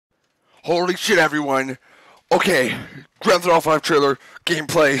Holy shit, everyone. Okay, Grand Theft Auto 5 trailer,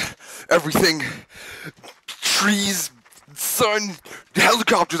 gameplay, everything. Trees, sun,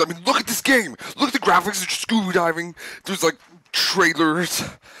 helicopters. I mean, look at this game. Look at the graphics. There's scuba diving. There's like trailers.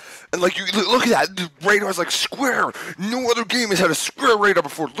 And like, you look at that, the radar's like square. No other game has had a square radar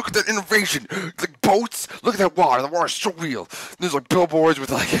before. Look at that innovation. Like boats, look at that water. The water's so real. There's like billboards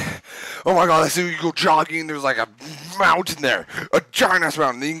with like, oh my god, I see you go jogging. There's like a mountain there, a giant ass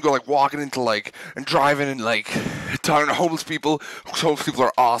mountain. Then you can go like walking into like and driving and like talking to homeless people. Homeless people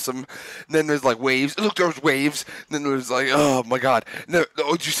are awesome. And then there's like waves. Look, there's waves. And then there's like, oh my god. Oh,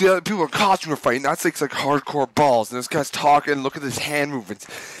 did you see that? People in costume are fighting. That's like hardcore balls. And this guy's talking. Look at his hand movements.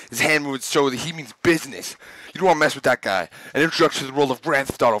 His hand movements show that he means business. You don't want to mess with that guy. An introduction to the world of Grand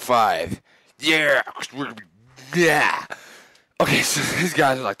Theft Auto 5. Yeah, yeah. Okay, so these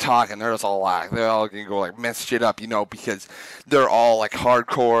guys are like talking. They're just all like, they're all gonna go like mess shit up, you know, because they're all like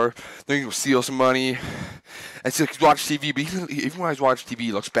hardcore. They're gonna go steal some money. And so he's watching TV, but even when he's watching TV,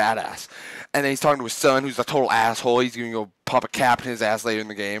 he looks badass. And then he's talking to his son, who's a total asshole. He's gonna go pop a cap in his ass later in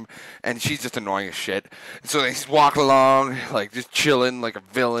the game, and she's just annoying as shit. And so he's walking along, like just chilling, like a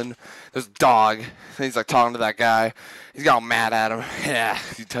villain. There's a dog. And he's like talking to that guy. He's got all mad at him. Yeah,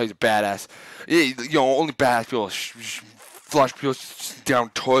 he tells he's a badass. Yeah, you know, only badass people flush people down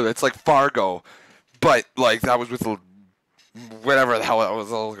toilets, like Fargo, but like that was with a whatever the hell that was,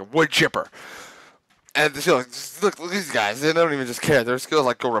 like a wood chipper. And so, look at these guys. They don't even just care. They're just gonna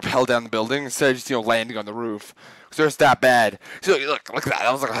like go rappel down the building instead of just landing on the roof. Because they're just that bad. So look at that.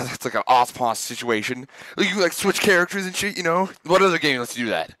 That was like that's like an Osmos situation. Like, you can like switch characters and shit. You know, what other game lets you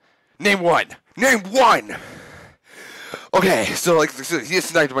do that? Name one. Name one. Okay, so like so he just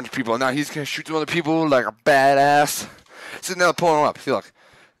sniped a bunch of people. And now he's gonna shoot some other people like a badass. So now they're pulling him up. See, look.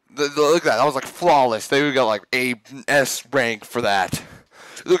 Look at that. That was like flawless. They got like A S rank for that.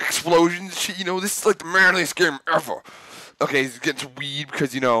 Look, explosions, shit, you know, this is like the manliest game ever. Okay, he's getting some weed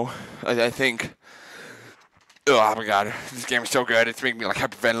because, you know, I think, oh my god, this game is so good, it's making me like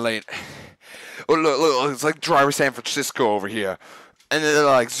hyperventilate. Oh, look, it's like Driver San Francisco over here. And then they're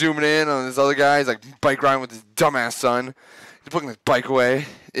like zooming in on this other guy, he's like bike riding with his dumbass son. He's putting his bike away.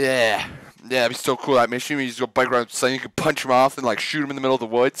 Yeah, that'd be so cool, that mission. You just go bike ride with his son, you can punch him off and like shoot him in the middle of the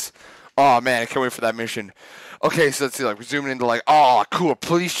woods. Oh man, I can't wait for that mission. Okay, so let's see, like, we're zooming into, like, oh, cool,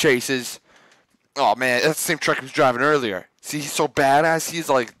 police chases. Oh, man, that's the same truck he was driving earlier. See, he's so badass, he's,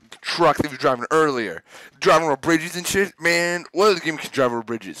 like, the truck that he was driving earlier. Driving over bridges and shit, man, what other game can drive over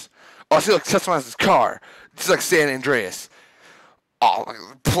bridges? Oh, see, like, customize his car. Just like San Andreas. Oh,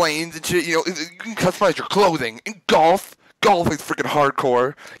 like, planes and shit, you know, you can customize your clothing. In golf is freaking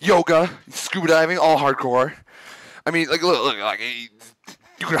hardcore. Yoga, scuba diving, all hardcore. I mean, like, look, like,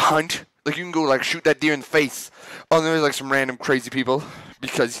 you can hunt. Like, you can go, like, shoot that deer in the face. Oh, there's, like, some random crazy people.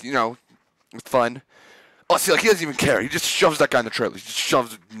 Because, you know, it's fun. Oh, see, like, he doesn't even care. He just shoves that guy in the trailer. He just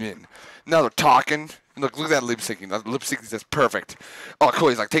shoves him in. Now they're talking. And look at that lip syncing. That lip syncing is just perfect. Oh, cool.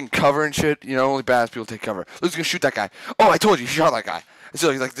 He's, like, taking cover and shit. You know, only badass people take cover. Look, he's gonna shoot that guy. Oh, I told you, he shot that guy.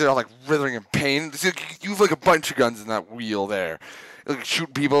 So, like, they're all, like, writhing in pain. See, you have, like, a bunch of guns in that wheel there. Like,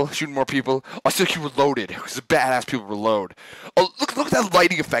 shooting people, shooting more people. Oh, I see, like, he reloaded. Because the badass people reload. Oh, look at that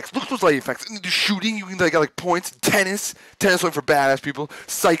lighting effects. Look at those lighting effects. And the shooting, you can get like points. Tennis only for badass people.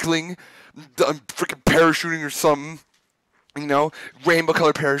 Cycling, freaking parachuting or something. You know, rainbow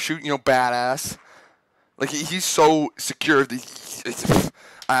color parachute. You know, badass. Like he's so secure that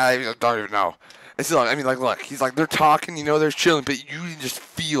I don't even know. It's like, I mean, like, look, he's like, they're talking, you know, they're chilling, but you can just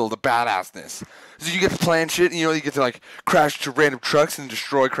feel the badassness. So you get to plan shit, and, you know, you get to, like, crash into random trucks and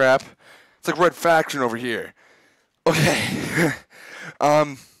destroy crap. It's like Red Faction over here. Okay.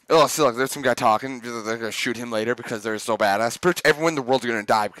 Oh, so, look, there's some guy talking. They're gonna shoot him later because they're so badass. Pretty much everyone in the world's gonna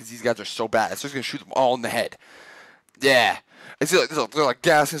die because these guys are so badass. So he's gonna shoot them all in the head. Yeah. And see, like, they're like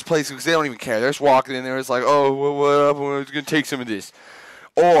gassing his place because they don't even care. They're just walking in there. It's like, oh, what up? We're gonna take some of this.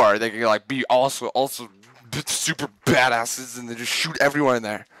 Or they can like be also super badasses and they just shoot everyone in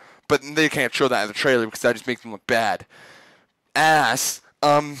there. But they can't show that in the trailer because that just makes them look bad. Ass.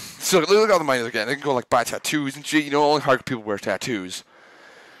 So look at all the money they're getting. They can go like buy tattoos and shit. You know, only hardcore people wear tattoos.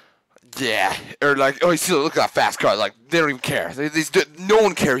 Yeah. Or like, oh, you see, look at that fast car. Like, they don't even care. No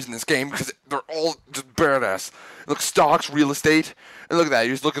one cares in this game because they're all just badass. Look, stocks, real estate. And look at that.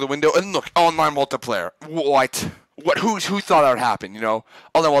 You just look at the window and look, online multiplayer. What? Who thought that would happen, you know?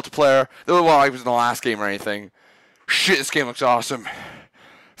 All that multiplayer. That was while I was in the last game or anything. Shit, this game looks awesome.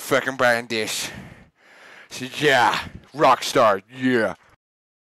 Fucking brand dish. So yeah, Rockstar, yeah.